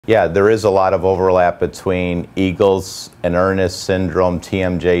Yeah, there is a lot of overlap between Eagles and Ernest syndrome,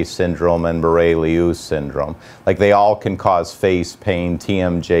 TMJ syndrome, and Barre-Lieou syndrome. Like, they all can cause face pain,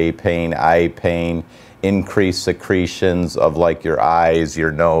 TMJ pain, eye pain, increased secretions of like your eyes,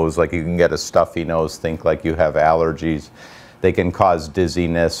 your nose, like you can get a stuffy nose, think like you have allergies. They can cause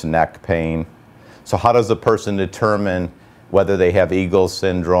dizziness, neck pain. So how does a person determine whether they have Eagles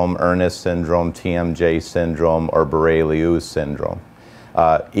syndrome, Ernest syndrome, TMJ syndrome, or Barre-Lieou syndrome?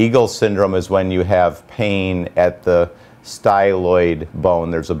 Eagles syndrome is when you have pain at the styloid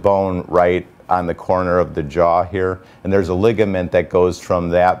bone. There's a bone right on the corner of the jaw here, and there's a ligament that goes from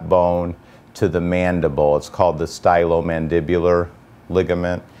that bone to the mandible. It's called the stylomandibular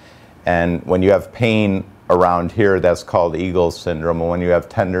ligament. And when you have pain around here, that's called Eagles syndrome. And when you have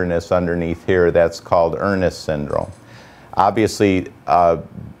tenderness underneath here, that's called Ernest syndrome. Obviously,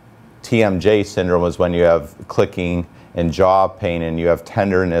 TMJ syndrome is when you have clicking and jaw pain and you have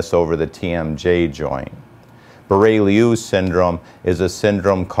tenderness over the TMJ joint. Barre-Lieou syndrome is a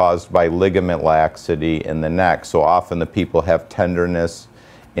syndrome caused by ligament laxity in the neck. So often the people have tenderness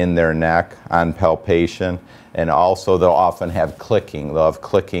in their neck on palpation, and also they'll often have clicking. They'll have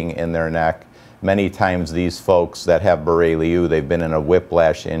clicking in their neck. Many times these folks that have Barre-Lieou, they've been in a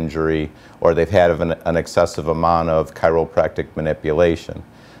whiplash injury or they've had an excessive amount of chiropractic manipulation.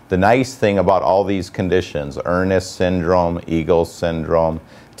 The nice thing about all these conditions, Ernest syndrome, Eagles syndrome,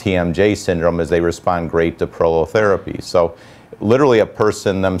 TMJ syndrome, is they respond great to prolotherapy. So literally a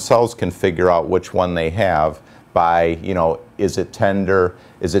person themselves can figure out which one they have by, you know, is it tender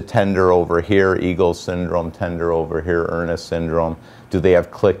over here, Eagles syndrome, tender over here, Ernest syndrome? Do they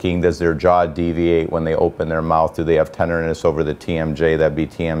have clicking? Does their jaw deviate when they open their mouth? Do they have tenderness over the TMJ? That'd be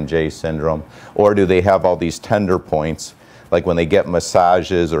TMJ syndrome. Or do they have all these tender points? Like when they get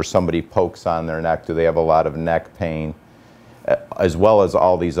massages or somebody pokes on their neck, do they have a lot of neck pain? As well as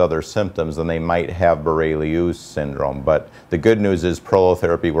all these other symptoms, and they might have Barre-Lieou syndrome. But the good news is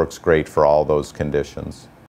prolotherapy works great for all those conditions.